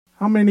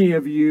How many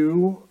of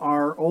you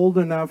are old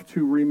enough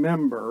to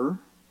remember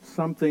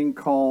something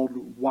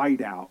called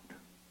whiteout?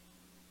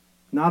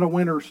 Not a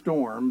winter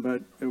storm,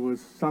 but it was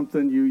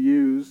something you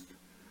used.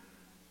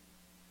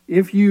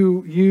 If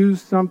you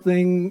used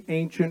something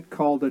ancient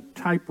called a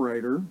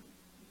typewriter,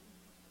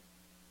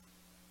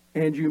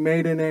 and you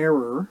made an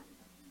error,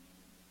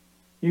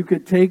 you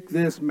could take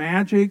this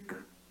magic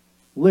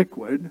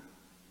liquid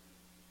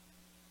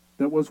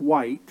that was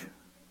white,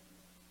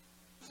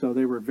 so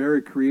they were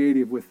very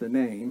creative with the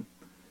name,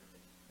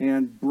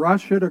 and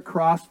brush it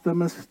across the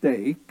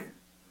mistake,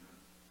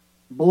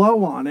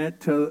 blow on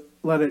it to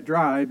let it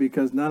dry,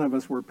 because none of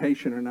us were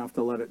patient enough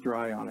to let it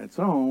dry on its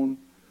own.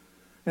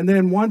 And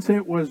then once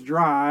it was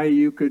dry,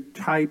 you could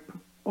type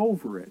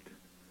over it.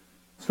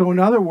 So in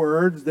other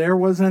words, there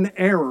was an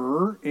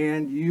error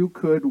and you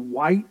could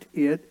white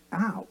it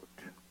out.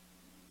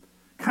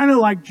 Kind of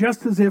like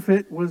just as if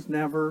it was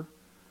never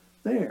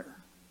there.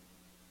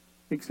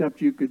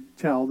 Except you could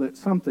tell that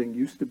something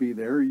used to be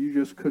there. You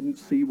just couldn't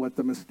see what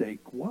the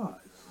mistake was.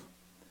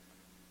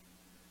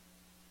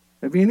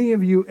 Have any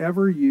of you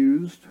ever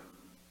used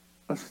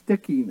a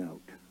sticky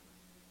note?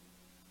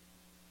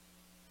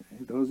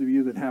 Okay, those of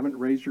you that haven't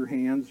raised your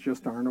hands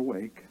just aren't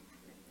awake.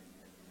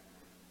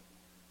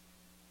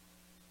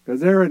 Because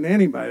there isn't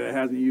anybody that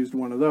hasn't used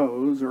one of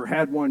those or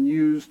had one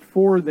used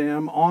for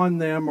them, on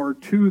them, or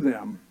to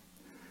them.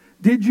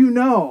 Did you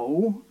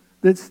know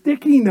that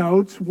sticky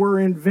notes were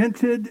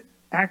invented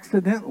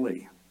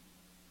accidentally?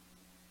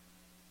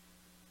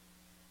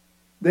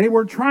 They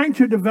were trying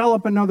to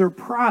develop another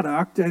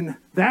product, and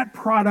that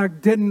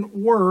product didn't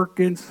work,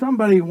 and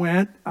somebody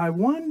went, I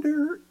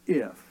wonder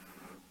if.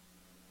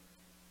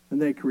 And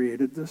they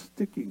created the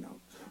sticky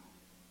notes.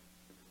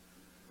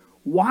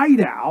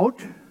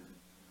 Whiteout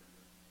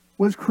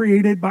was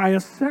created by a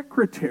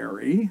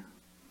secretary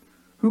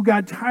who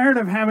got tired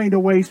of having to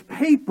waste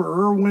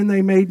paper when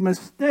they made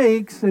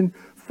mistakes and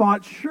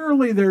thought,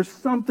 surely there's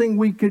something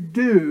we could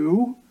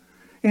do.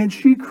 And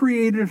she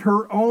created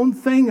her own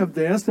thing of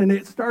this, and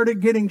it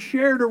started getting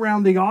shared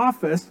around the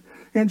office.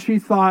 And she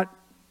thought,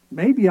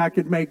 maybe I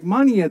could make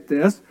money at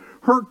this.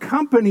 Her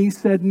company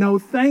said, no,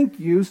 thank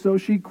you. So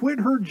she quit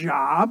her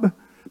job,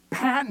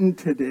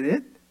 patented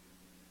it,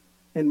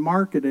 and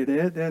marketed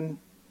it, and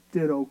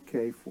did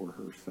okay for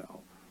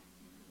herself.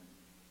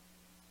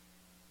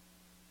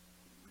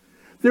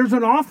 There's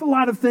an awful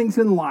lot of things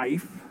in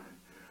life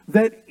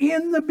that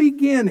in the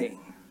beginning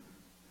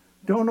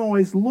don't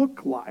always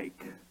look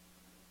like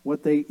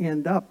what they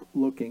end up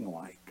looking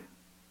like.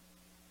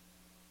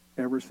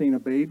 Ever seen a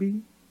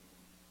baby?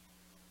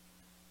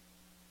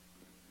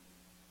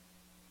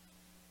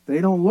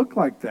 They don't look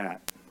like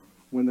that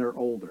when they're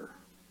older.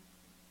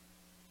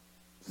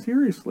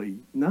 Seriously,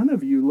 none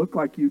of you look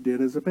like you did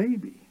as a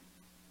baby.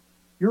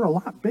 You're a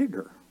lot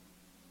bigger.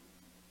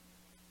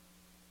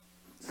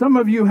 Some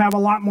of you have a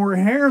lot more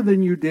hair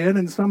than you did,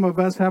 and some of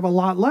us have a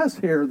lot less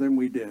hair than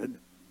we did.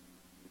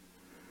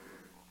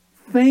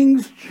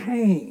 Things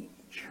change.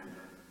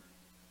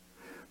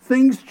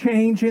 Things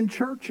change in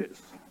churches.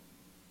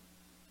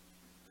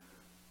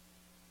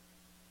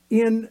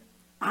 In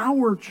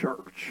our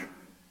church,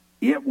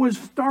 it was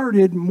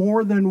started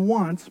more than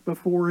once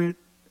before it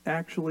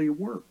actually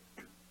worked.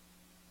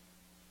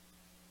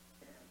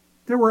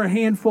 There were a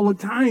handful of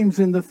times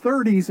in the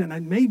 30s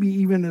and maybe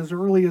even as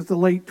early as the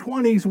late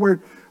 20s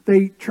where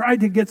they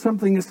tried to get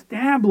something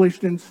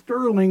established in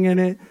Sterling,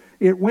 and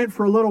it went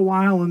for a little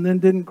while and then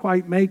didn't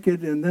quite make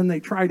it, and then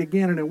they tried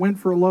again and it went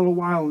for a little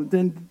while and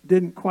then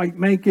didn't quite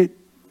make it.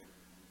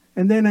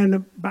 And then in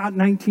about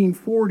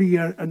 1940,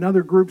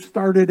 another group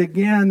started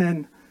again,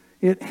 and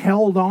it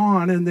held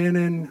on, and then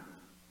in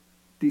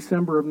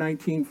December of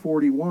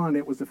 1941,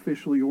 it was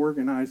officially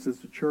organized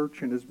as a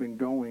church and has been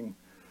going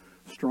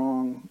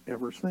strong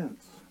ever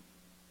since.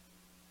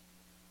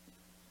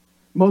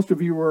 Most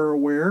of you are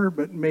aware,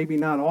 but maybe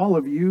not all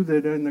of you,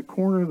 that in the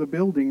corner of the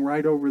building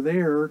right over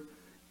there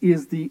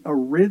is the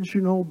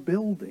original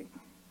building.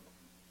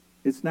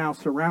 It's now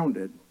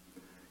surrounded.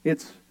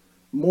 It's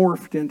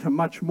morphed into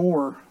much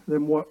more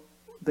than what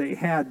they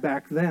had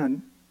back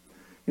then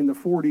in the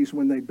 40s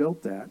when they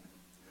built that.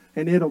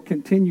 And it'll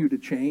continue to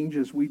change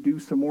as we do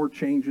some more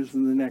changes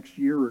in the next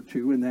year or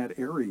two in that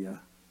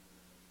area.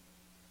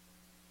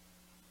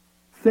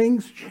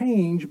 Things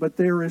change, but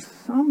there is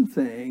some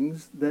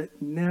things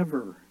that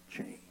never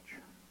change.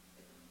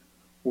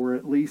 Or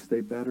at least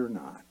they better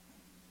not.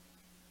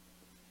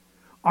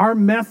 Our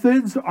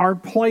methods, our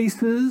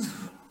places,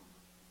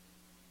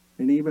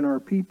 and even our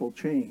people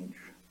change.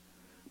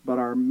 But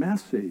our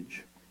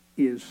message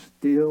is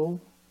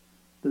still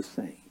the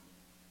same.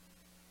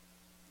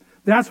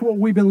 That's what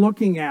we've been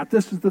looking at.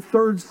 This is the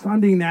third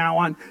Sunday now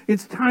on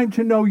It's Time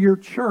to Know Your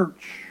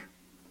Church.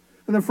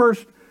 In the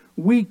first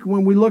week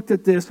when we looked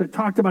at this, I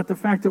talked about the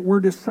fact that we're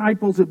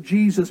disciples of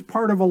Jesus,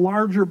 part of a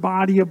larger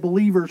body of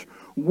believers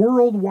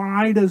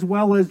worldwide as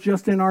well as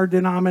just in our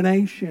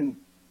denomination.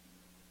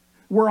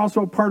 We're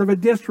also part of a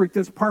district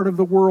that's part of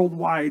the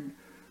worldwide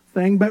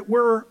thing, but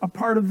we're a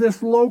part of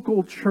this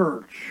local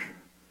church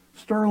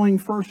Sterling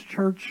First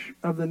Church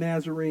of the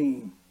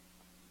Nazarene.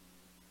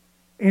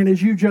 And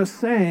as you just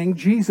sang,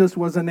 Jesus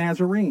was a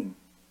Nazarene.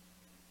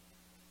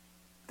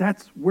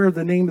 That's where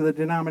the name of the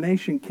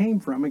denomination came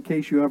from, in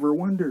case you ever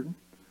wondered.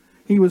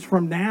 He was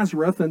from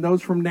Nazareth, and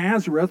those from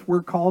Nazareth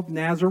were called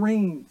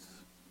Nazarenes.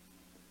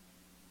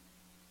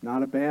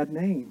 Not a bad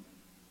name.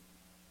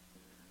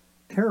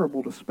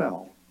 Terrible to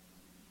spell.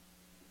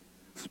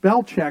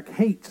 Spell check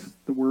hates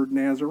the word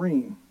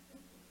Nazarene.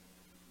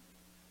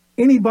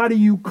 Anybody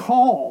you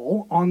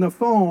call on the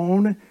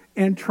phone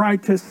and try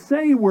to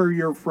say where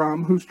you're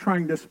from, who's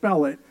trying to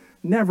spell it,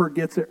 never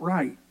gets it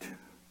right.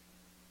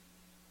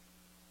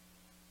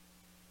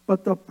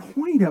 But the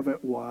point of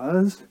it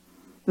was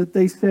that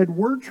they said,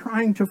 we're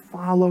trying to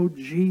follow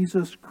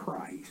Jesus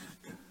Christ.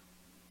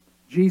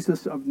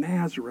 Jesus of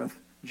Nazareth.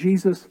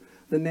 Jesus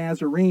the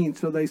Nazarene.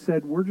 So they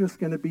said, we're just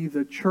going to be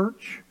the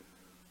Church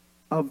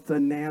of the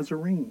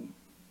Nazarene.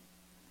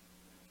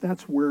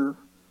 That's where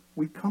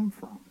we come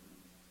from.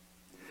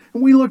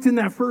 And we looked in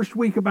that first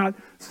week about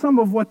some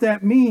of what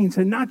that means,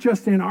 and not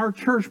just in our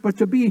church, but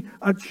to be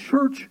a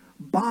church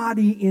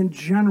body in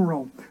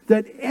general.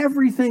 That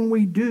everything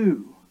we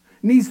do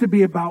needs to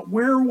be about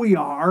where we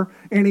are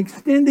and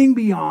extending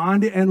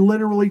beyond and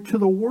literally to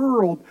the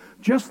world,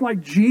 just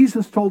like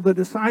Jesus told the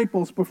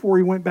disciples before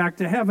he went back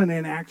to heaven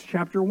in Acts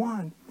chapter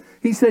 1.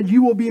 He said,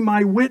 you will be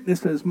my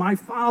witnesses, my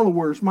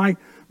followers, my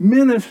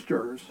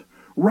ministers,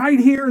 right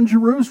here in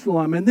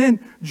Jerusalem, and then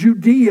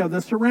Judea,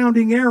 the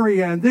surrounding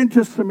area, and then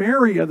to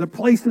Samaria, the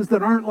places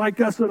that aren't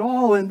like us at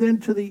all, and then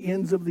to the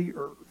ends of the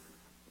earth.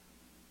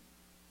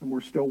 And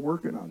we're still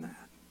working on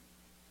that.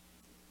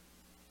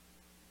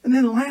 And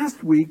then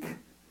last week,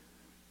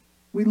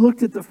 we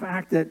looked at the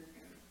fact that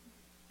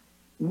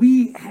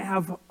we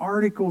have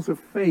articles of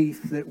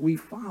faith that we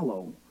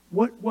follow,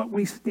 what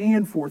we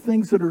stand for,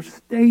 things that are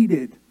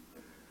stated,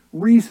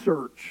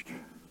 researched,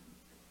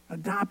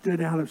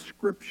 adopted out of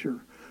Scripture,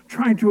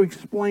 trying to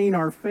explain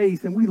our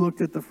faith. And we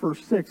looked at the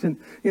first 6. And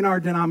in our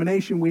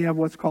denomination, we have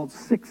what's called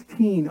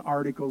 16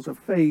 articles of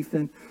faith.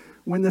 And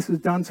when this is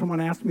done, someone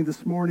asked me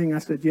this morning, I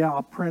said, yeah,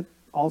 I'll print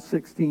all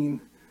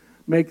 16,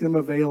 make them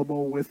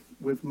available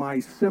with my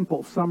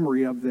simple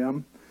summary of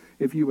them.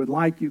 If you would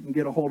like, you can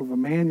get a hold of a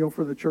manual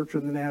for the Church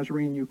of the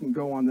Nazarene. You can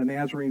go on the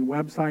Nazarene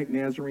website,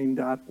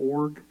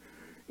 nazarene.org,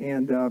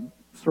 and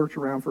search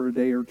around for a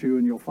day or two,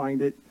 and you'll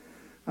find it.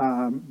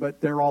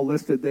 But they're all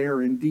listed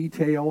there in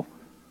detail.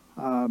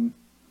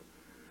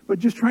 But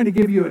just trying to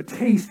give you a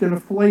taste and a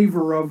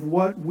flavor of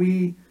what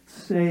we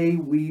say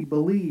we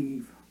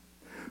believe.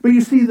 But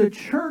you see, the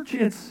church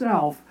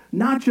itself,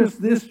 not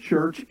just this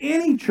church,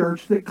 any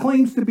church that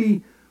claims to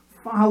be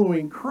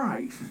following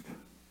Christ,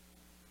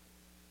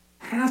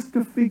 has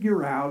to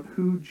figure out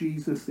who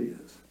Jesus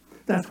is.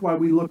 That's why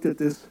we looked at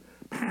this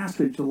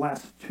passage the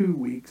last 2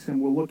 weeks,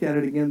 and we'll look at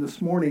it again this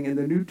morning in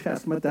the New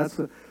Testament. That's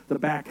the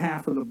back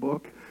half of the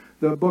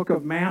book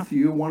of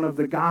Matthew, one of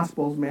the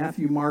Gospels,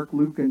 Matthew, Mark,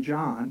 Luke, and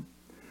John.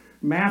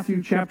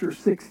 Matthew chapter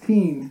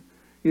 16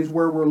 is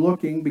where we're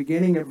looking,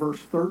 beginning at verse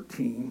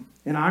 13.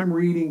 And I'm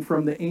reading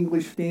from the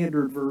English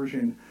Standard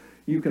Version.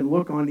 You can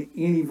look on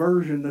any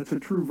version that's a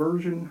true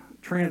version,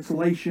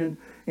 translation,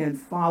 and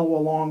follow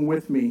along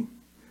with me.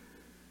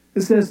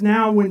 It says,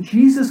 now when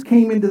Jesus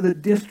came into the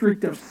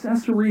district of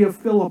Caesarea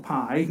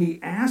Philippi, he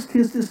asked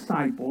his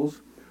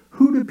disciples,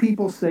 who do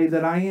people say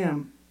that I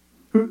am?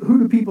 Who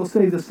do people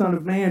say the Son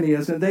of Man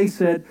is? And they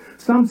said,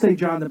 some say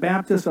John the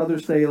Baptist,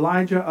 others say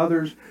Elijah,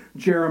 others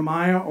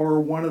Jeremiah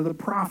or one of the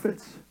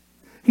prophets.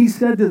 He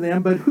said to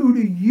them, but who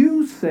do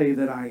you say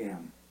that I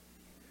am?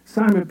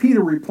 Simon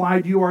Peter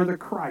replied, you are the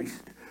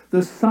Christ,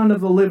 the Son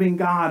of the living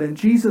God. And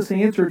Jesus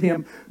answered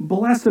him,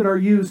 blessed are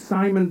you,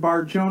 Simon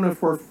Bar-Jonah,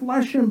 for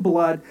flesh and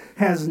blood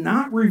has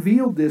not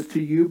revealed this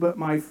to you, but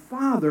my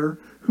Father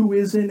who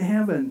is in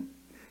heaven.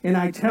 And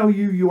I tell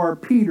you, you are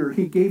Peter.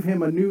 He gave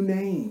him a new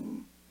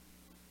name.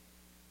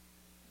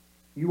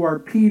 You are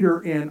Peter,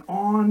 and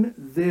on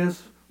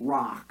this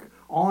rock,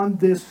 on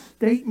this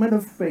statement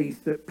of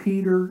faith that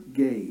Peter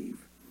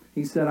gave,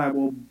 he said, I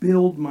will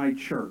build my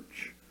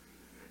church,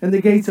 and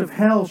the gates of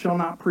hell shall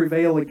not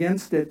prevail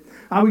against it.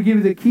 I will give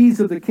you the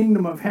keys of the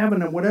kingdom of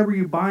heaven, and whatever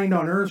you bind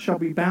on earth shall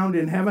be bound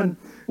in heaven,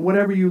 and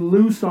whatever you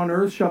loose on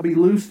earth shall be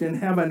loosed in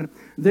heaven.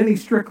 Then he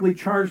strictly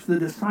charged the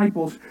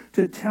disciples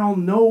to tell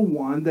no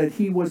one that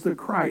he was the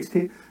Christ.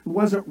 He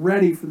wasn't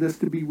ready for this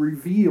to be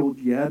revealed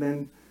yet,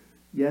 and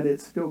yet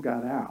it still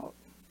got out.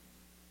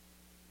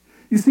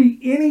 You see,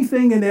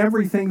 anything and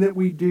everything that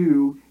we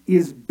do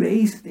is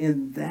based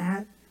in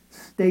that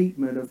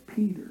statement of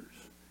Peter's.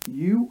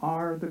 You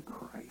are the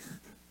Christ,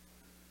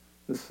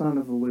 the Son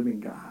of the living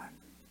God.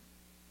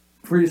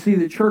 For you see,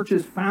 the church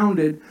is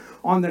founded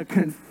on the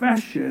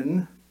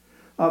confession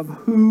of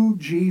who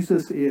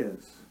Jesus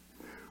is.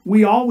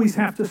 We always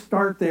have to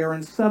start there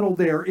and settle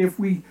there. If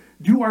we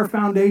do our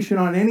foundation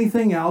on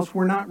anything else,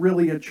 we're not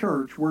really a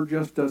church. We're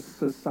just a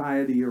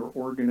society or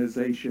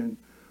organization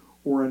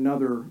or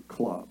another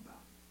club.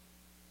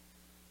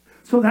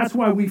 So that's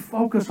why we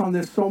focus on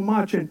this so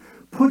much and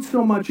put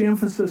so much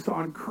emphasis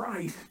on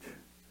Christ.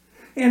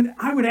 And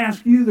I would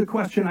ask you the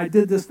question, I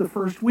did this the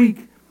first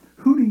week,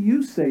 who do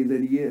you say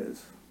that he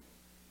is?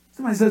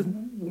 Somebody says,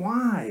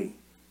 why?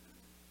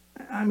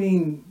 I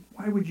mean,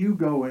 why would you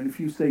go? And if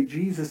you say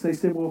Jesus, they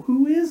say, well,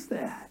 who is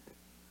that?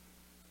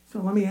 So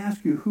let me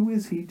ask you, who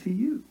is he to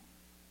you?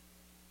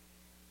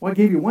 Well, I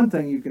gave you one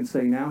thing you can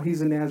say now.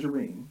 He's a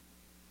Nazarene.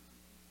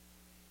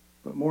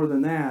 But more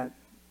than that,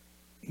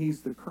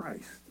 he's the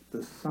Christ,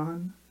 the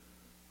Son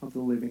of the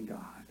living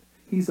God.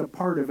 He's a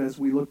part of, as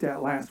we looked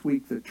at last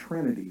week, the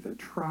Trinity, the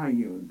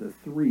triune, the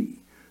three.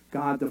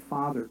 God the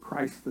Father,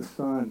 Christ the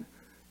Son,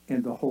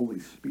 and the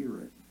Holy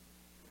Spirit.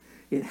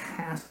 It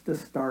has to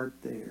start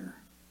there.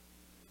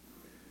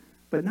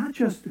 But not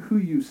just who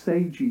you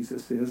say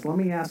Jesus is. Let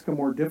me ask a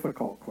more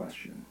difficult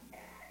question.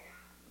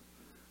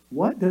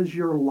 What does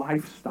your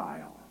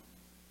lifestyle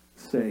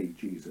say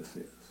Jesus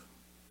is?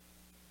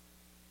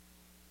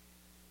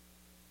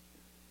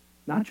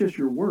 Not just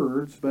your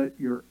words, but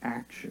your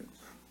actions.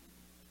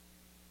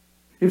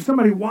 If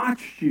somebody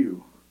watched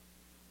you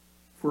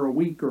for a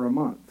week or a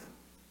month,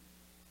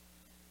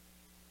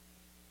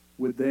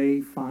 would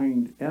they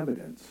find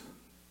evidence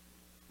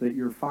that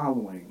you're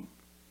following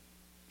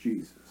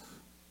Jesus?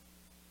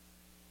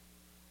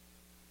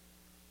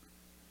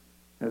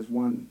 As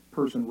one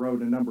person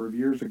wrote a number of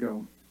years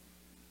ago,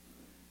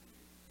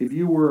 if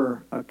you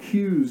were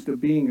accused of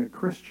being a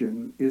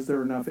Christian, is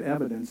there enough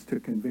evidence to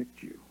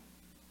convict you?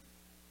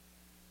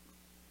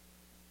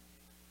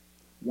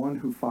 One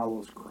who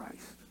follows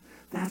Christ.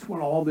 That's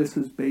what all this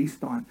is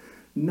based on.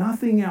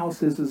 Nothing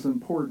else is as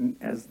important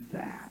as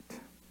that.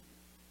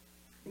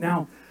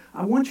 Now,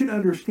 I want you to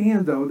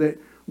understand, though, that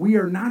we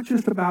are not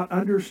just about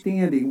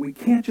understanding. We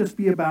can't just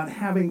be about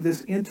having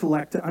this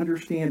intellect to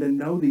understand and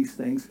know these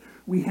things.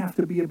 We have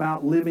to be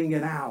about living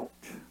it out.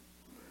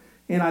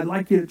 And I'd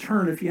like you to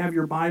turn, if you have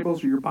your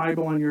Bibles or your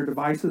Bible on your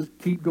devices,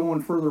 keep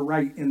going further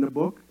right in the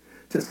book,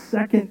 to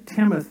 2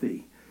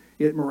 Timothy.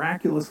 It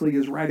miraculously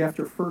is right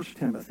after 1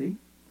 Timothy.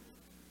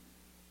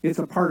 It's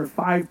a part of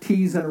 5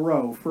 T's in a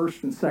row,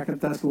 1st and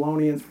 2nd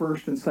Thessalonians,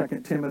 1st and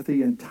 2nd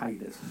Timothy, and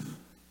Titus.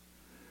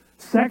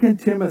 2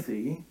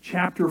 Timothy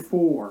chapter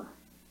 4.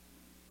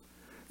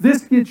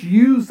 This gets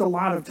used a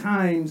lot of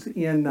times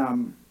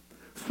in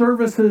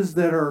services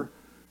that are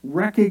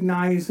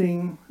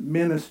recognizing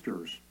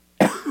ministers,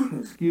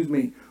 excuse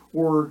me,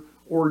 or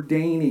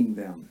ordaining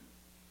them.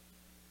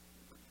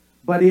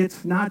 But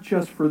it's not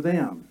just for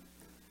them.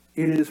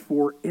 It is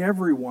for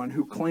everyone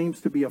who claims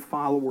to be a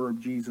follower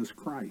of Jesus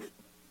Christ.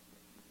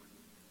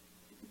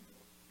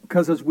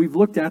 Because as we've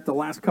looked at the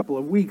last couple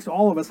of weeks,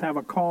 all of us have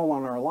a call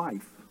on our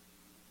life.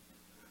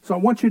 So I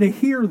want you to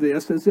hear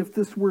this as if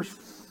this were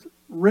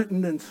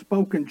written and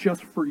spoken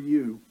just for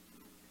you.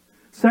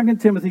 2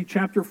 Timothy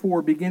chapter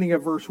 4, beginning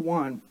at verse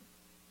 1.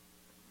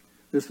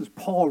 This is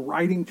Paul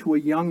writing to a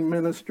young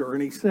minister,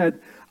 and he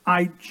said,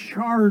 I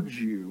charge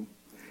you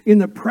in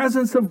the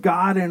presence of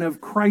God and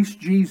of Christ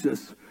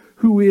Jesus,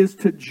 who is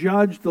to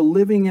judge the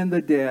living and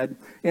the dead,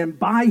 and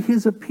by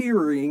his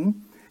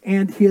appearing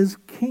and his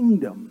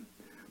kingdom.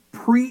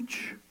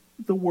 Preach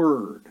the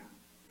word.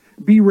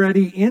 Be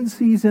ready in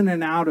season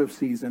and out of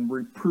season.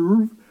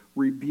 Reprove,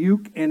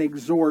 rebuke, and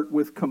exhort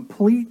with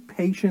complete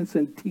patience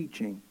and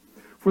teaching.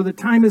 For the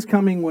time is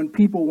coming when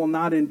people will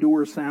not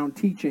endure sound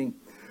teaching,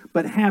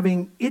 but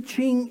having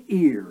itching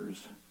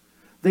ears,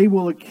 they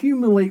will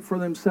accumulate for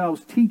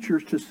themselves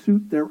teachers to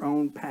suit their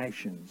own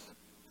passions,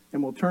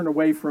 and will turn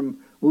away from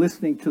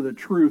listening to the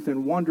truth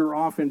and wander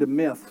off into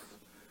myths.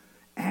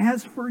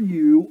 As for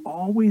you,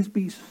 always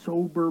be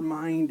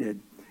sober-minded.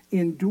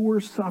 Endure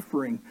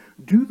suffering.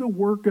 Do the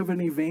work of an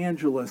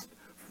evangelist.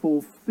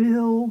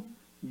 Fulfill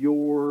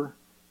your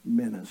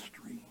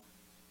ministry.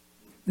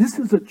 This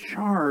is a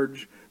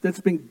charge that's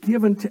been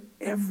given to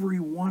every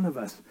one of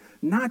us,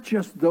 not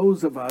just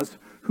those of us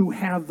who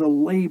have the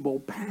label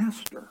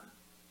pastor.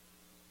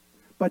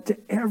 But to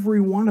every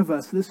one of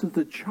us, this is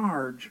the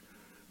charge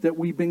that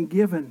we've been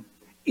given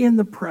in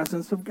the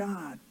presence of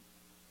God.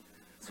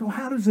 So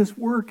how does this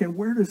work, and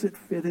where does it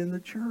fit in the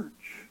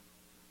church?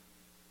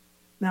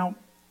 Now,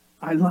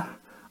 I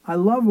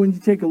love when you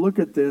take a look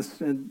at this,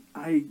 and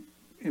I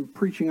am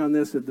preaching on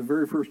this at the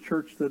very first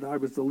church that I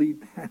was the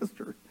lead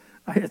pastor.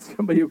 I had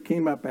somebody who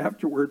came up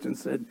afterwards and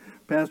said,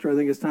 Pastor, I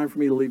think it's time for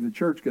me to leave the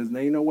church because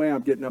there ain't no way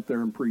I'm getting up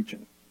there and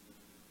preaching.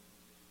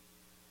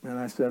 And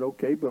I said,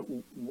 okay, but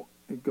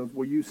it goes,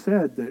 well, you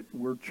said that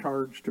we're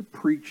charged to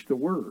preach the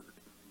word.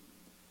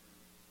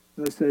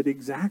 And I said,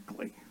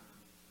 exactly.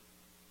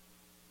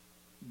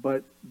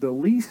 But the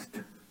least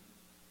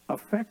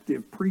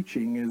effective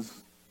preaching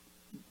is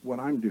what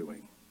I'm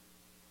doing.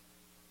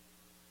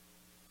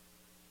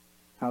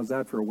 How's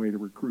that for a way to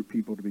recruit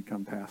people to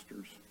become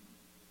pastors?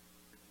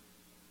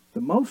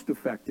 The most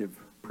effective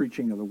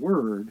preaching of the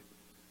word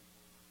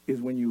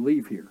is when you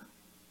leave here,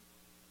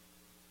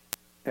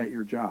 at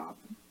your job,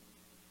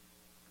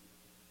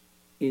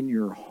 in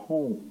your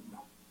home,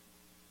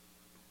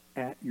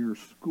 at your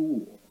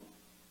school,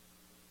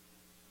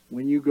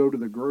 when you go to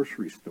the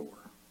grocery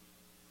store,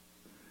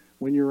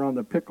 when you're on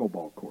the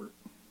pickleball court.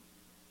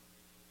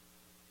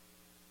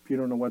 If you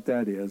don't know what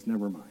that is,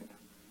 never mind.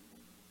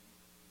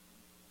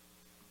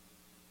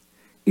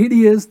 It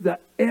is the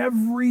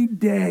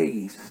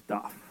everyday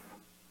stuff.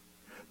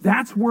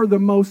 That's where the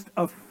most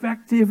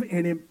effective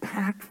and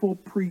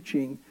impactful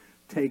preaching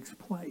takes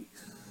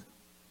place.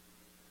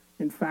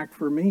 In fact,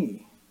 for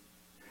me,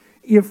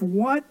 if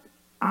what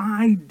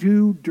I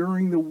do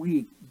during the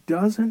week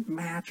doesn't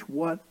match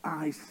what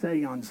I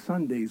say on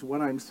Sundays, what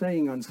I'm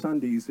saying on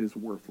Sundays is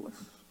worthless.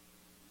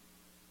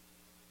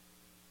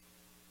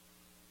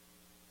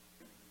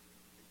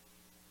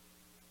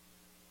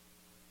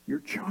 You're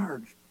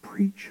charged,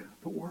 preach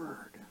the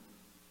word.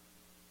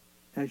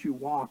 As you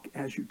walk,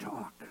 as you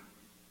talk.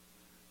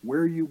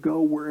 Where you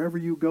go, wherever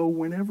you go,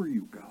 whenever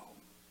you go.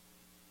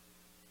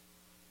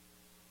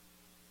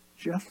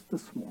 Just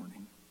this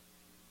morning,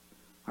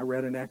 I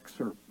read an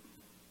excerpt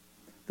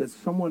that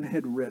someone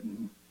had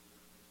written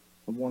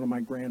of one of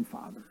my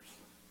grandfathers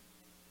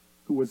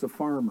who was a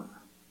farmer.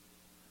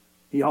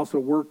 He also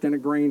worked in a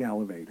grain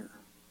elevator.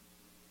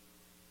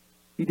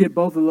 He did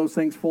both of those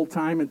things full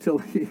time until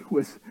he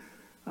was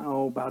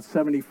about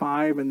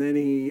 75, and then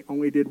he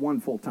only did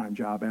one full-time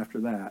job after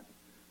that.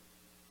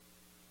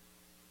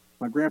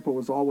 My grandpa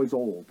was always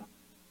old,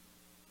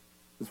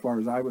 as far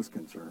as I was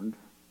concerned.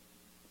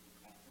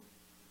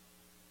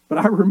 But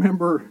I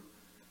remember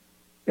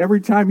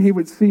every time he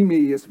would see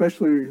me,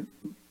 especially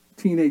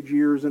teenage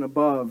years and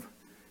above,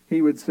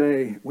 he would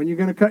say, "When are you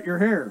going to cut your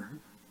hair?"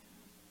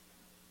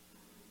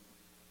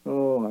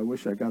 Oh, I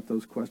wish I got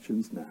those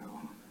questions now.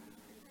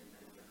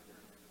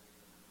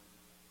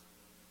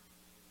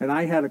 And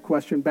I had a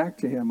question back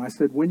to him. I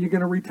said, "When are you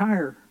going to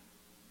retire?"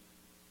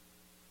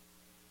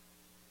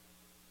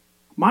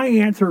 My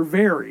answer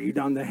varied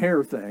on the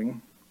hair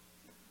thing,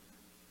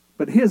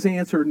 but his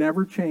answer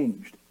never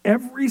changed.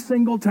 Every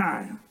single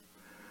time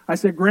I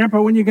said,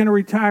 "Grandpa, when are you going to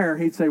retire?"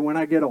 He'd say, "When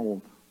I get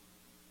old."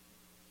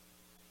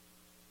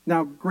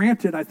 Now,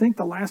 granted, I think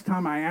the last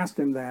time I asked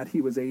him that, he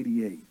was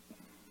 88.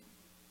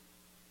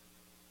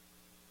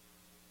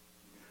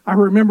 I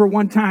remember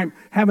one time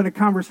having a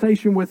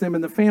conversation with him,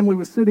 and the family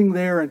was sitting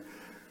there,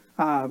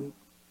 and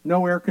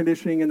no air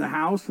conditioning in the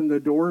house, and the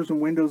doors and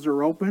windows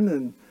are open,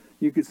 and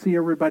you could see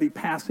everybody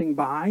passing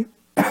by.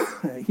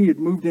 He had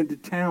moved into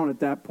town at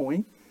that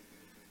point.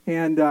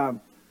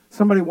 And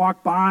somebody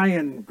walked by,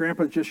 and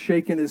Grandpa's just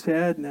shaking his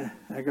head, and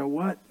I go,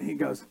 "What?" He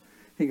goes,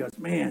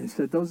 "Man," he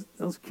said,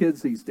 those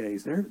kids these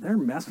days, they're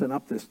messing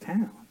up this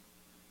town.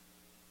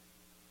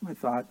 I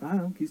thought,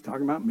 oh, he's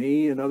talking about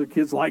me and other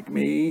kids like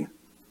me.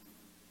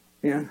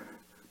 And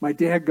my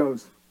dad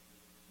goes,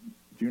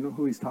 "Do you know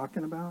who he's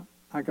talking about?"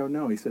 I go,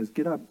 "No." He says,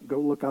 "Get up, go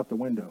look out the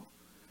window."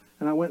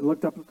 And I went and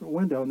looked up at the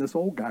window, and this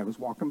old guy was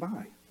walking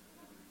by.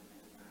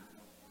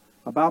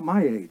 About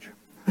my age.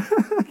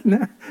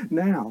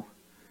 Now.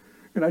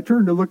 And I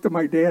turned to look at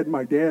my dad, and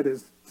my dad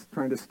is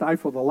trying to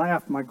stifle the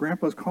laugh. My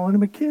grandpa's calling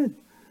him a kid.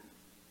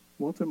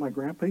 Well, to my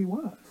grandpa, he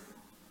was.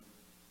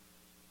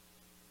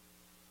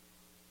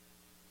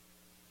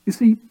 You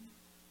see,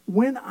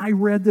 when I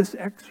read this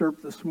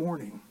excerpt this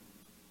morning,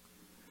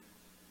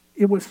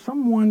 it was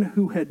someone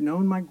who had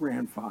known my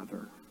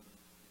grandfather,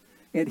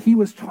 and he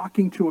was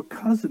talking to a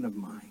cousin of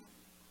mine.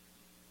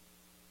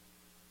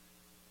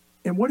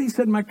 And what he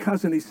said to my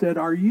cousin, he said,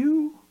 "Are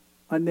you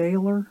a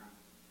nailer?"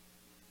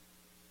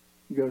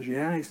 He goes,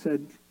 "Yeah." He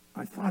said,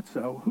 "I thought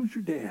so. Who's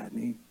your dad?" And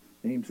he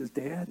names his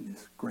dad and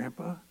his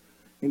grandpa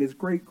and his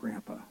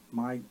great-grandpa,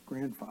 my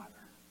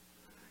grandfather.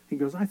 He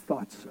goes, "I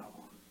thought so."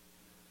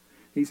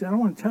 He said, "I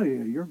want to tell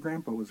you, your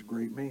grandpa was a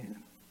great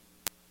man."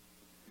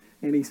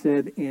 And he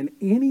said, "And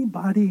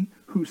anybody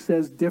who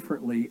says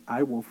differently,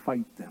 I will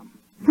fight them."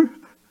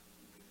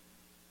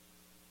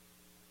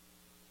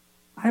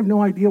 I have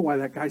no idea why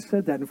that guy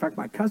said that. In fact,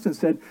 my cousin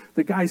said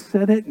the guy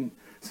said it and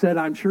said,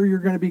 "I'm sure you're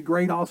going to be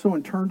great also,"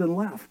 and turned and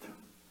left.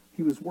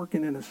 He was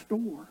working in a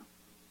store.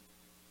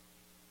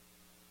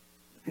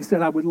 He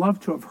said, "I would love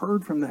to have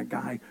heard from that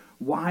guy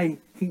why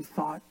he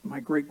thought my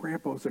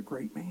great-grandpa was a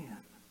great man."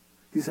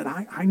 He said,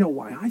 I know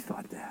why I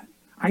thought that.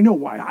 I know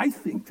why I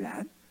think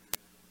that.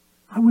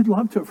 I would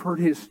love to have heard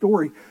his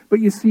story. But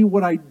you see,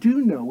 what I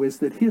do know is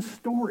that his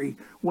story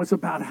was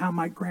about how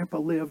my grandpa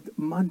lived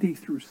Monday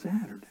through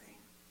Saturday.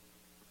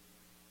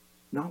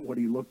 Not what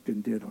he looked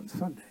and did on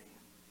Sunday.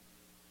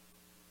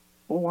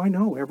 Oh, I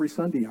know, every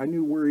Sunday I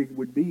knew where he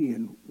would be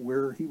and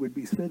where he would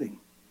be sitting.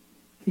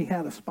 He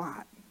had a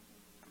spot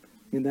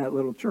in that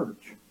little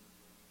church.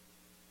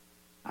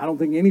 I don't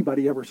think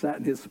anybody ever sat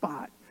in his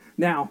spot.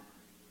 Now,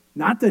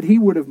 not that he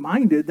would have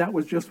minded, that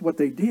was just what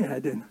they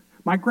did. And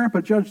my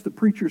grandpa judged the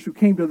preachers who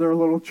came to their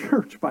little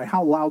church by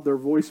how loud their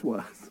voice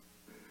was,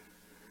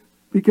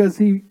 because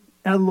he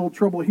had a little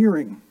trouble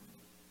hearing.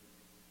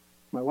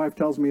 My wife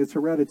tells me it's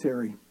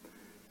hereditary.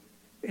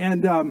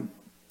 And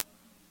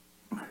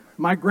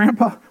my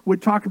grandpa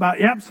would talk about,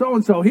 "Yep,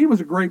 so-and-so, he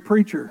was a great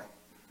preacher."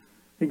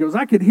 He goes,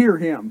 "I could hear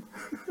him."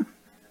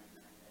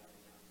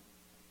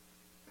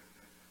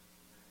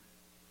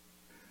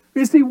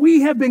 You see,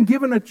 we have been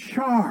given a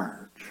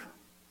charge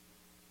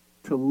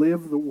to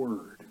live the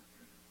word.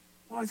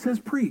 Well, it says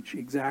preach,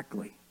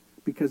 exactly,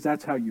 because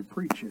that's how you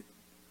preach it.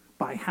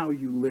 by how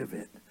you live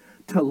it,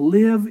 to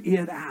live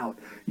it out.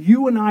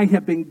 You and I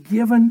have been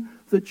given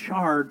the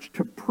charge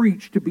to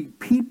preach, to be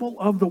people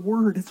of the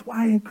Word. It's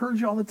why I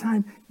encourage you all the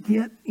time,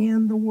 get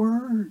in the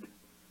Word.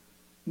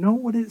 Know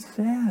what it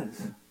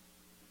says.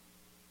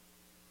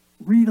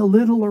 Read a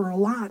little or a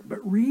lot, but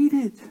read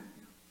it.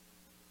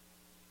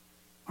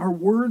 Our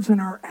words and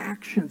our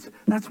actions.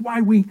 That's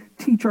why we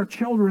teach our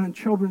children in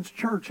children's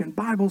church and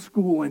Bible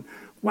school and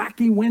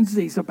Wacky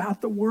Wednesdays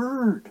about the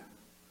Word.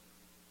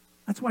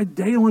 That's why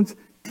Dalen's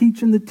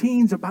teaching the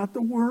teens about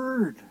the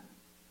Word.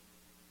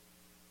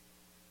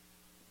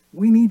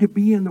 We need to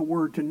be in the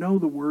Word, to know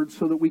the Word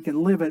so that we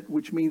can live it,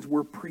 which means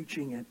we're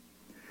preaching it.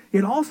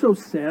 It also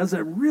says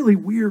a really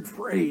weird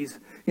phrase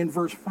in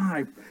verse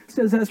 5. It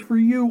says, as for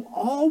you,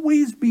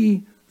 always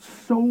be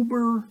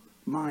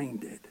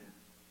sober-minded.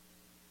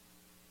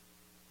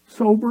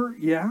 Sober,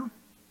 yeah.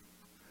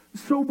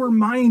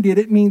 Sober-minded,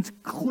 it means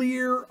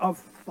clear of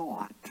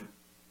thought.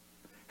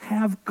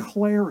 Have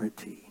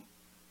clarity.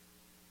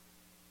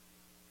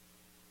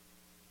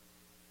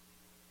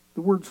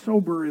 The word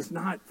sober is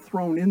not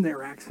thrown in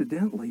there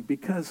accidentally,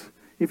 because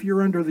if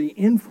you're under the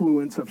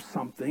influence of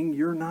something,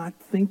 you're not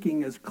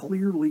thinking as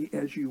clearly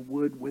as you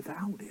would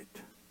without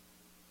it.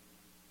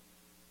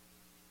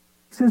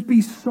 It says,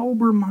 be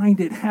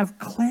sober-minded, have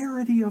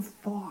clarity of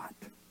thought.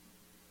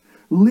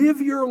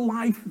 Live your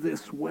life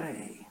this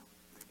way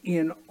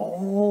in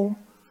all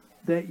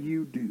that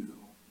you do.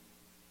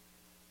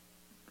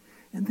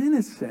 And then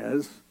it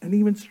says an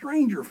even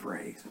stranger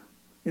phrase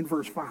in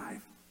verse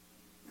 5.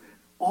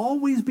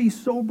 Always be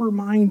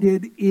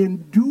sober-minded,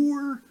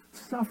 endure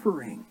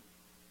suffering.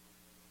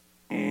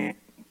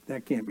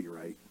 That can't be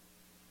right.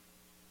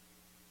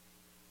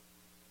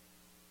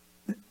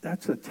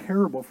 That's a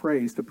terrible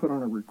phrase to put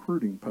on a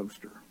recruiting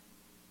poster.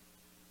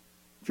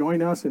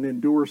 Join us and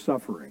endure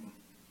suffering.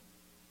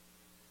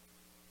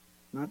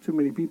 Not too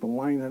many people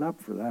lining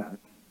up for that.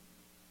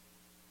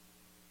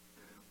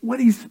 What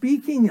he's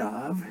speaking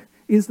of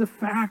is the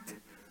fact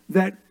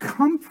that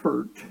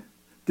comfort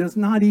does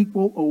not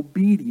equal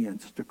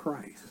obedience to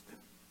Christ.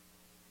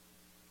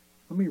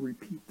 Let me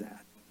repeat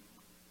that.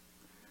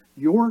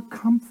 Your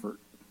comfort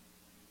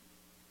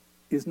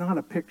is not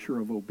a picture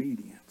of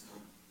obedience.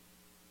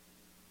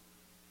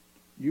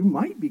 You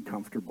might be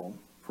comfortable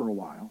for a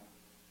while,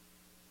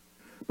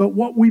 but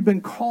what we've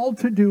been called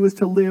to do is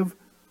to live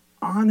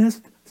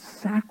honest,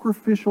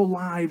 sacrificial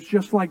lives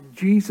just like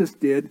Jesus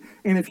did.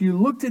 And if you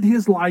looked at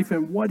his life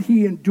and what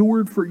he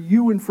endured for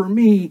you and for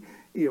me,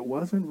 it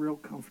wasn't real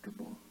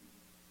comfortable.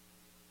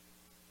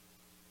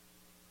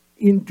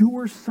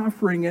 Endure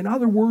suffering. In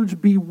other words,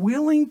 be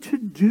willing to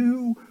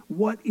do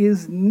what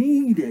is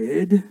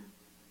needed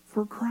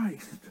for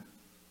Christ.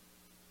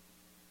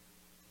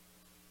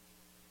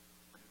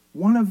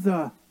 One of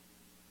the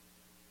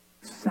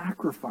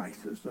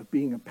sacrifices of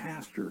being a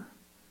pastor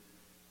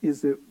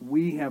is that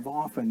we have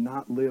often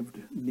not lived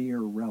near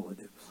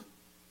relatives,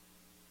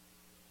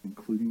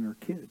 including our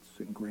kids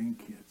and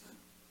grandkids.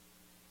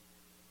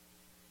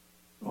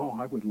 Oh,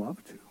 I would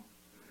love to.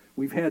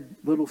 We've had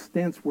little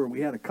stints where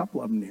we had a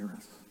couple of them near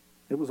us.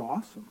 It was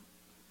awesome.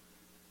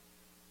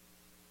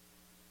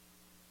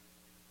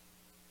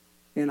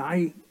 And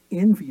I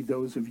envy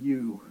those of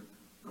you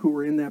who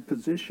are in that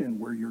position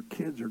where your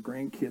kids or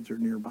grandkids are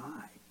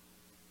nearby.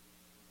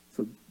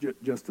 So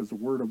just as a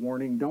word of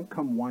warning, don't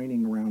come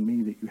whining around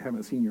me that you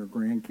haven't seen your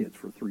grandkids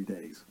for 3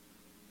 days,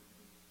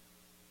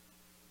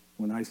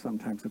 when I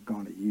sometimes have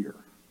gone a year.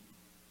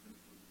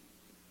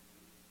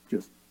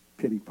 Just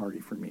pity party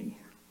for me,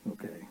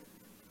 okay?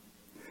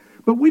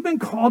 But we've been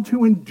called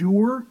to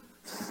endure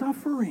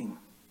suffering.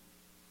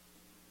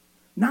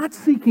 Not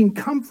seeking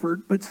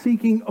comfort, but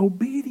seeking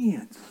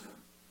obedience.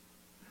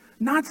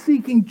 Not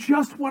seeking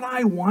just what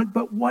I want,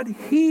 but what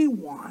he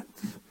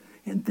wants.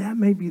 And that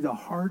may be the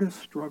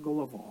hardest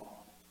struggle of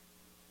all.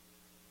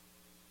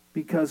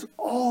 Because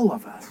all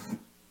of us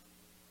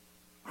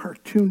are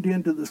tuned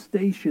into the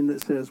station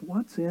that says,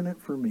 what's in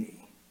it for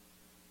me?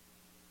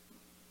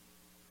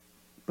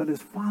 But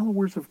as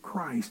followers of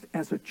Christ,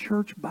 as a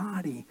church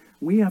body,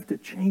 we have to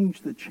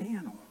change the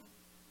channel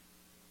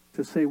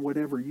to say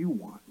whatever you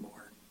want, Lord.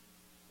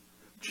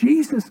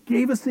 Jesus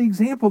gave us the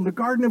example in the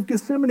Garden of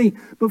Gethsemane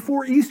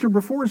before Easter,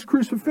 before his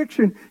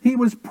crucifixion. He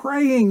was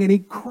praying and he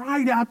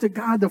cried out to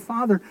God the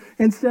Father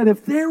and said,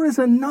 if there is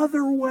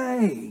another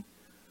way,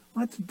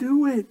 let's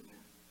do it.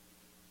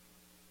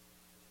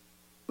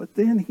 But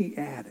then he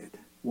added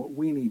what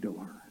we need to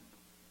learn.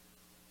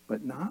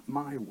 But not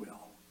my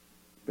will,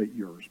 but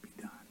yours be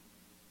done.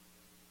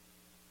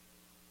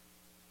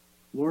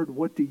 Lord,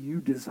 what do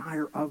you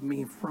desire of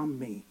me, from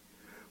me?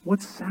 What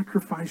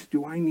sacrifice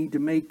do I need to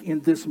make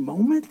in this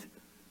moment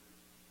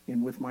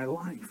and with my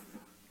life?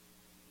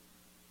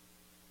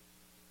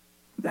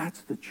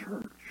 That's the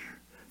church.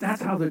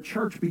 That's how the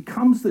church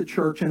becomes the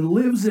church and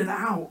lives it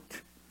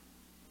out.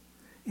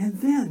 And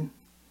then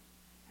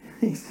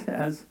he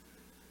says,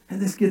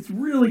 and this gets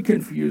really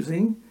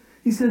confusing,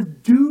 he says,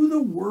 do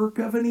the work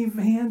of an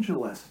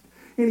evangelist.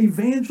 An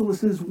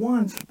evangelist is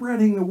one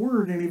spreading the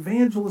word. An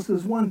evangelist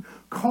is one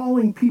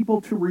calling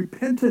people to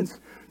repentance,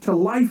 to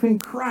life in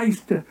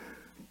Christ,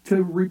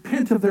 to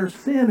repent of their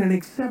sin and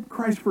accept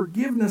Christ's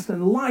forgiveness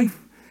and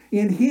life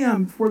in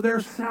him for their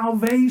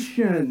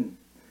salvation.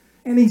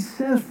 And he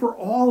says for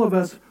all of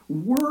us,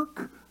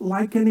 work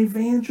like an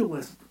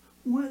evangelist.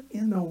 What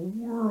in the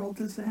world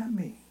does that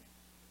mean?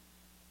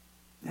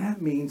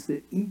 That means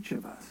that each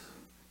of us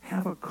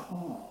have a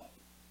call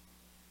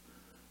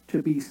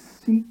to be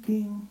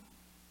seeking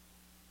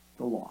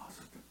the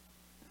lost,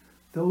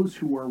 those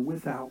who are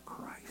without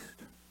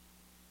Christ,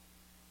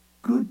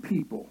 good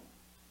people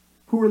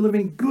who are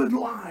living good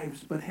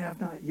lives but have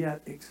not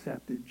yet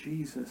accepted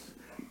Jesus,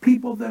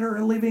 people that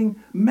are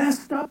living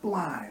messed up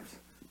lives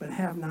but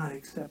have not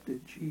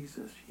accepted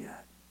Jesus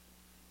yet.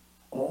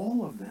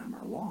 All of them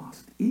are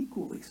lost,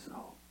 equally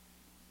so.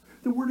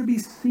 That we're to be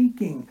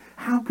seeking.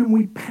 How can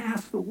we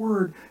pass the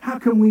word? How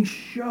can we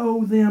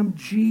show them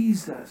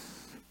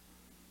Jesus?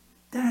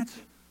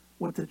 That's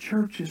what the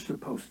church is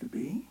supposed to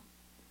be.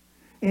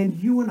 And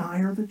you and I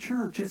are the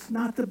church. It's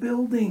not the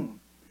building.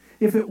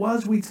 If it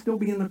was, we'd still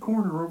be in the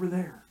corner over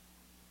there.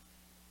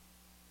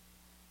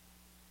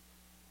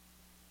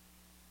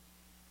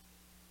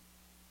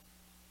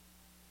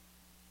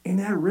 In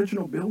that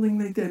original building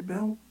they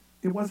built,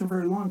 it wasn't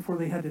very long before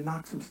they had to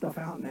knock some stuff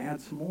out and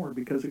add some more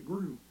because it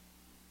grew.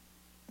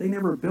 They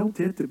never built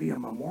it to be a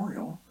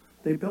memorial.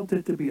 They built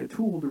it to be a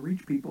tool to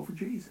reach people for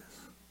Jesus.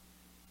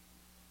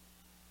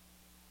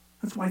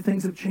 That's why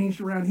things have changed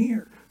around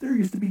here. There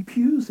used to be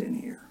pews in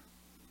here.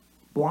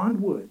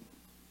 Blonde wood.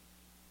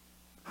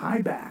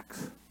 High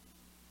backs.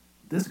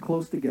 This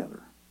close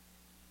together.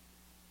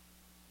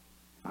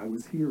 I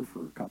was here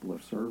for a couple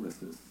of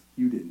services.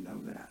 You didn't know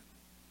that.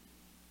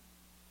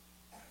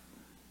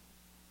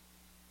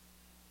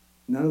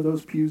 None of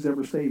those pews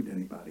ever saved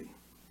anybody.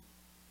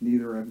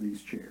 Neither have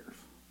these chairs.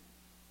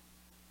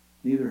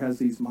 Neither has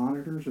these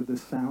monitors or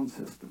this sound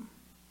system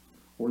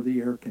or the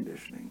air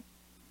conditioning.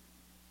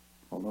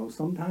 Although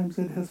sometimes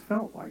it has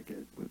felt like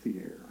it with the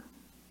air.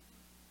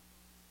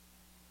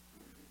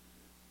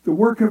 The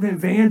work of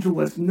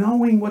evangelists,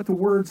 knowing what the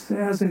word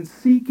says and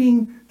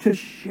seeking to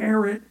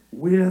share it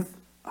with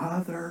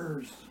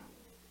others.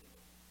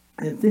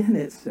 And then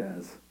it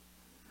says,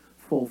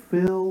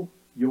 fulfill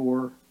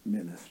your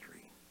ministry.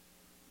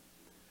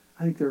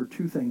 I think there are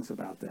two things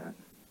about that.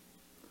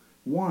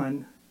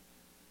 One,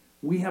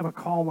 we have a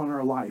call on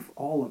our life,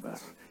 all of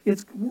us.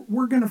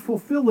 We're going to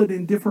fulfill it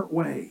in different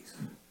ways.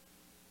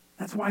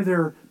 That's why there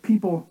are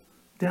people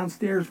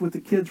downstairs with the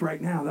kids right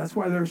now. That's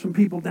why there are some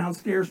people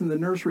downstairs in the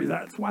nursery.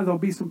 That's why there'll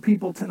be some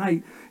people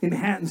tonight in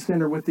Hatton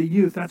Center with the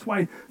youth. That's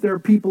why there are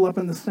people up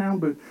in the sound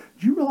booth.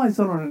 Do you realize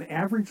that on an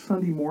average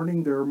Sunday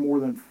morning, there are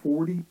more than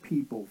 40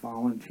 people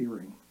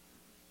volunteering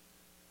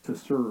to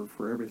serve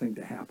for everything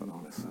to happen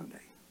on a Sunday?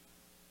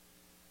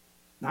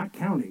 Not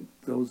counting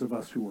those of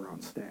us who are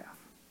on staff.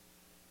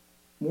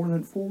 More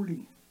than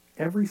 40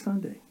 every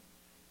Sunday.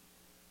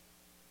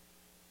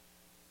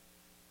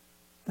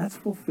 That's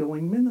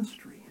fulfilling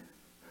ministry.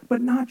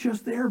 But not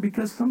just there,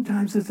 because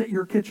sometimes it's at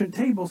your kitchen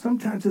table.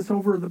 Sometimes it's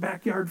over the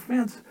backyard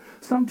fence.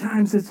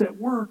 Sometimes it's at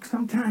work.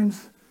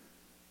 Sometimes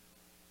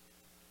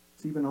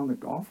it's even on the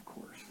golf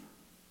course.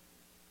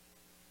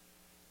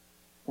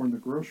 Or in the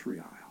grocery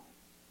aisle.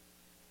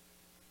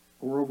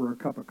 Or over a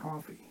cup of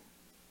coffee.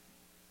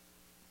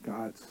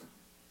 God's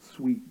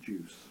sweet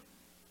juice.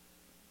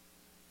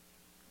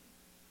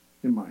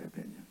 In my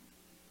opinion.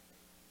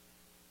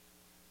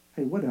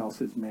 Hey, what else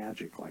is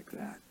magic like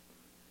that?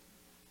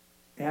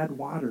 Add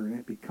water and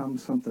it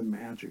becomes something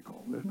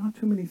magical. There's not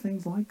too many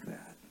things like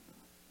that.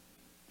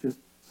 Just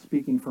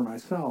speaking for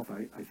myself,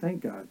 I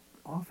thank God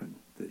often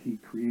that he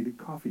created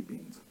coffee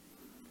beans.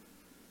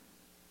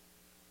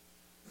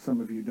 Some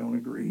of you don't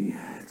agree.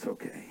 It's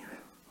okay.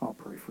 I'll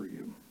pray for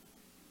you.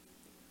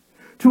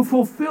 To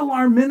fulfill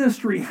our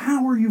ministry,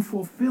 how are you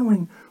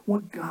fulfilling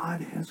what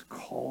God has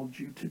called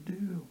you to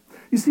do?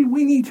 You see,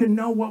 we need to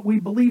know what we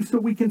believe so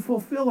we can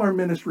fulfill our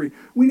ministry.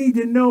 We need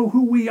to know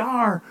who we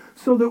are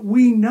so that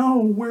we know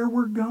where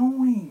we're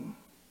going.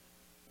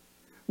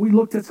 We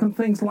looked at some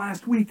things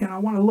last week, and I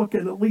want to look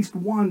at least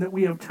one that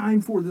we have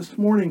time for this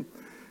morning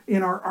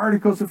in our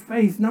Articles of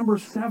Faith. Number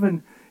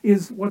 7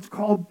 is what's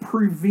called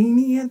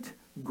prevenient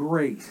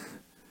grace.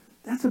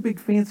 That's a big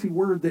fancy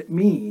word that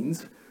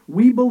means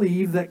we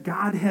believe that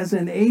God has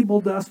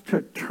enabled us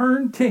to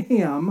turn to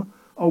him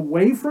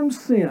away from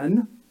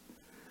sin,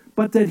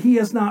 but that he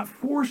has not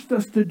forced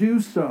us to do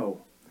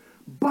so.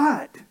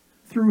 But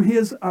through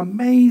his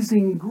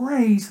amazing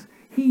grace,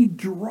 he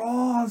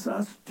draws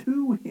us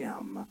to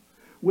him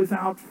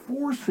without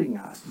forcing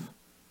us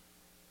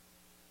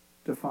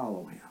to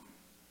follow him.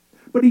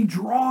 But he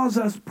draws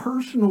us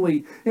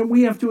personally, and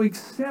we have to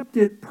accept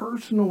it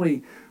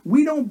personally.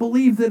 We don't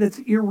believe that it's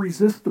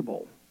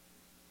irresistible.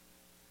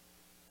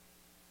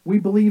 We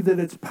believe that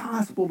it's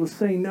possible to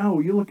say no.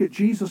 You look at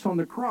Jesus on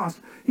the cross.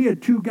 He had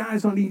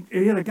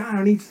a guy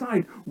on each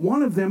side.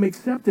 One of them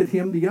accepted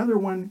him. The other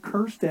one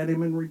cursed at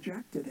him and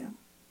rejected him.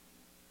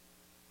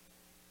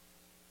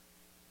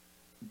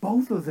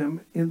 both of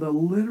them in the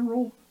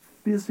literal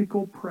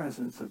physical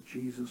presence of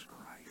Jesus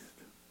Christ.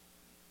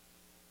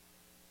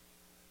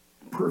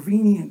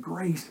 Prevenient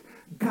grace.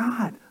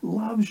 God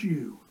loves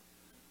you.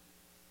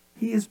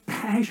 He is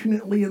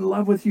passionately in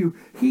love with you.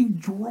 He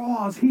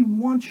draws. He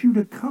wants you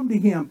to come to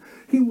him.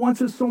 He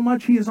wants it so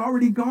much he has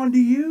already gone to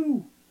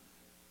you.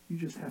 You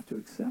just have to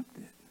accept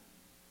it.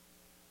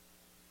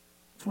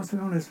 It's what's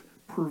known as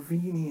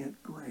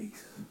prevenient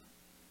grace.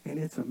 And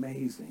it's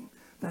amazing.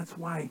 That's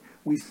why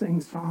we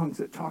sing songs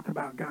that talk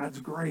about God's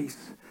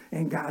grace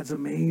and God's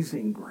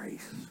amazing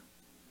grace.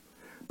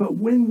 But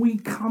when we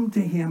come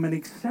to him and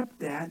accept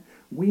that,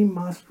 we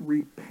must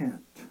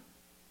repent.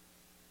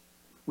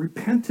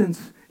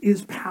 Repentance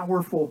is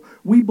powerful.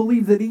 We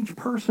believe that each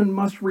person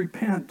must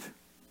repent.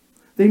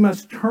 They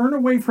must turn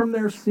away from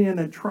their sin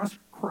and trust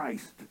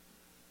Christ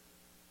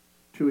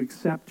to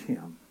accept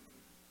him.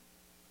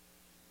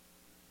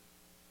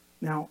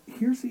 Now,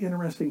 here's the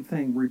interesting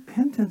thing.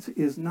 Repentance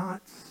is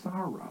not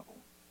sorrow.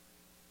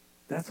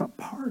 That's a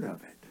part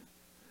of it.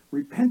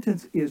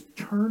 Repentance is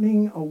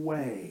turning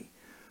away.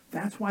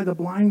 That's why the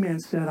blind man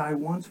said, I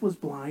once was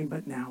blind,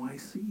 but now I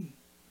see.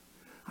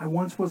 I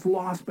once was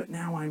lost, but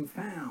now I'm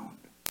found.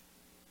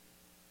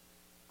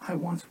 I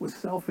once was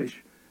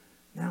selfish,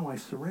 now I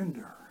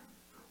surrender.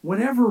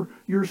 Whatever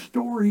your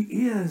story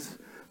is,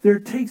 there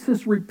takes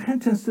this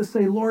repentance to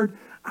say, Lord,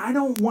 I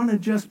don't want to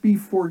just be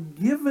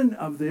forgiven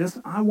of this.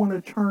 I want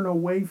to turn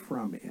away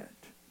from it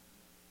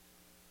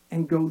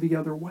and go the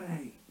other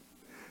way.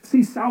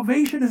 See,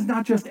 salvation is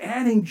not just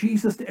adding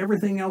Jesus to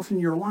everything else in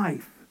your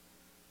life.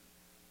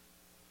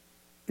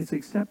 It's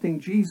accepting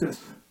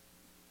Jesus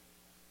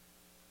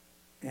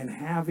and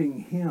having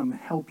him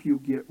help you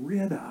get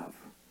rid of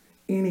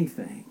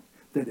anything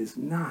that is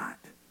not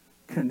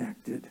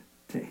connected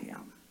to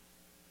him.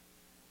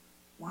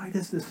 Why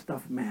does this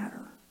stuff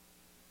matter?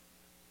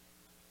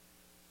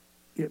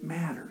 It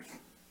matters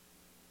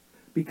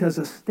because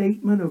a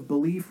statement of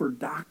belief or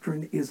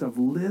doctrine is of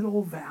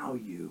little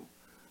value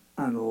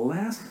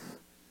unless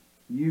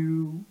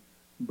you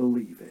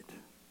believe it.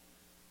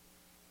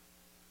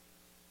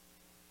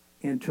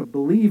 And to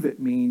believe it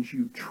means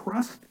you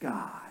trust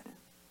God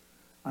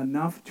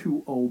enough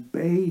to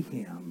obey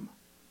him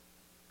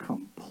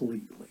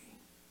completely.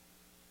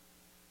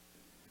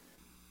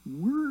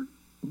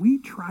 We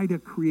try to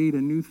create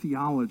a new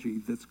theology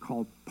that's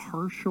called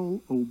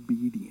partial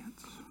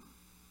obedience.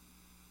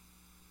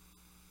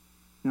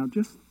 Now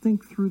just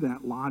think through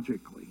that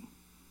logically.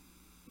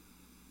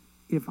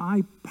 If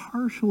I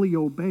partially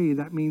obey,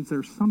 that means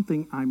there's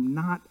something I'm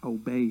not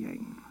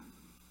obeying,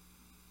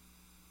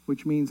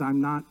 which means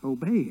I'm not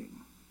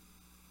obeying.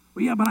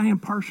 Well, yeah, but I am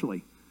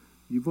partially.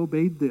 You've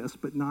obeyed this,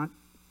 but not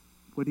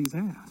what he's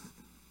asked.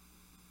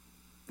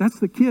 That's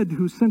the kid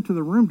who's sent to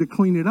the room to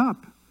clean it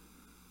up.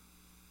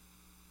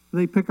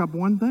 They pick up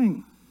one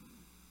thing.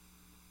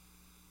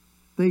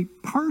 They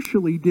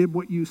partially did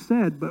what you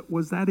said, but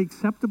was that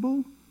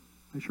acceptable?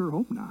 I sure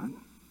hope not.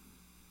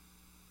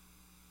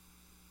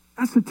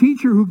 That's the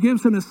teacher who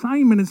gives an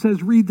assignment and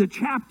says, read the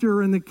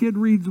chapter, and the kid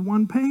reads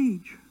one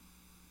page.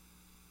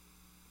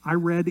 I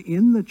read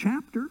in the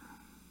chapter.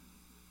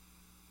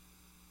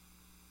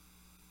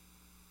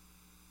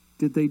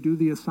 Did they do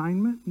the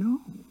assignment?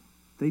 No.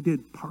 They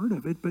did part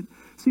of it. But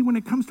see, when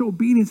it comes to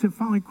obedience and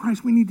following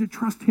Christ, we need to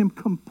trust him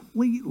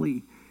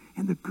completely.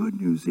 And the good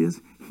news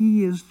is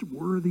he is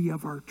worthy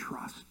of our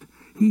trust.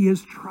 He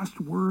is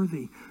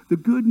trustworthy. The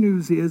good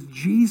news is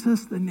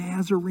Jesus the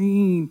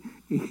Nazarene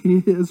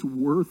is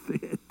worth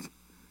it.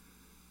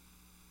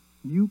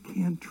 You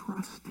can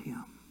trust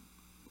him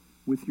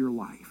with your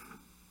life,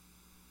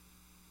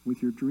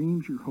 with your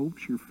dreams, your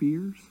hopes, your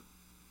fears,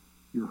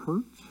 your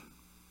hurts,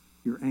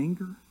 your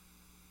anger,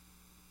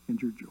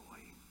 and your joy.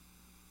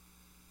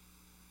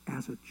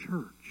 As a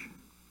church,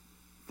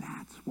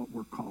 that's what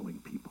we're calling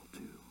people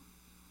to.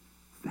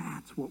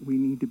 That's what we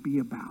need to be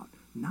about.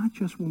 Not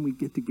just when we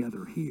get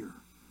together here,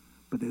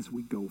 but as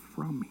we go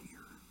from here.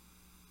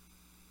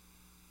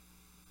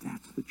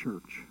 That's the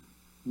church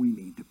we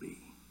need to be.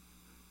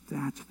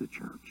 That's the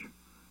church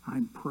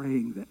I'm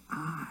praying that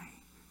I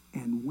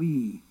and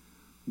we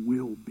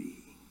will be.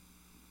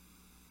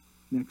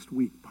 Next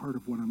week, part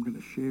of what I'm going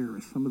to share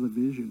is some of the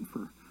vision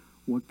for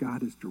what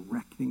God is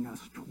directing us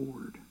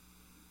toward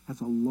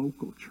as a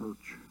local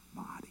church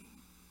body.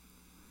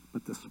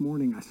 But this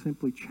morning, I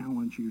simply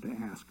challenge you to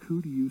ask,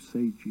 who do you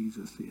say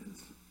Jesus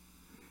is?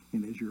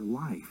 And is your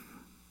life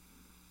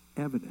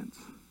evidence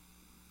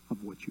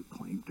of what you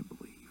claim to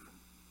believe?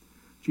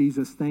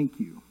 Jesus, thank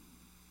you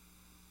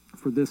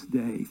for this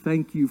day.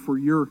 Thank you for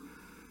your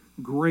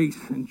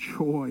grace and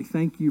joy.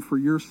 Thank you for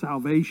your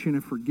salvation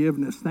and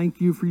forgiveness.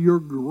 Thank you for your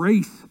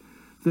grace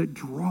that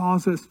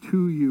draws us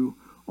to you.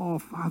 Oh,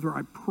 Father,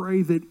 I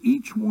pray that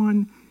each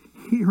one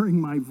hearing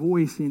my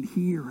voice in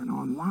here and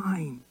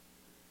online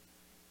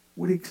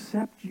would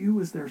accept you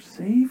as their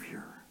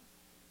Savior.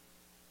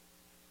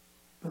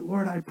 But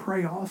Lord, I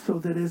pray also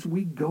that as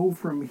we go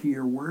from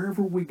here,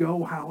 wherever we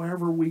go,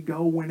 however we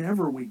go,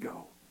 whenever we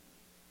go,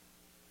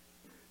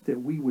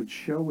 that we would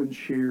show and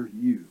share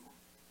you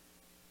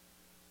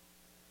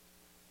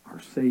our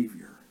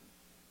Savior,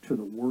 to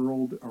the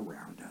world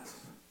around us.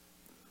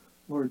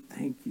 Lord,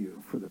 thank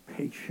you for the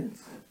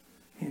patience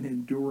and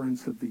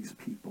endurance of these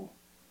people.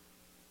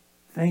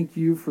 Thank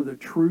you for the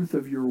truth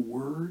of your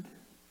word.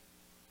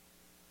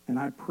 And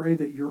I pray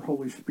that your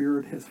Holy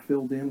Spirit has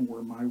filled in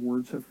where my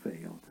words have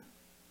failed.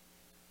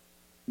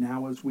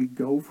 Now as we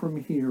go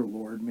from here,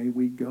 Lord, may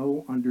we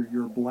go under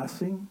your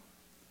blessing,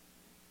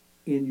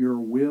 in your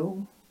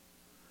will,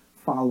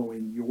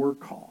 following your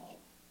call.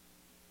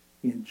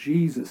 In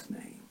Jesus'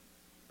 name,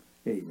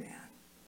 amen.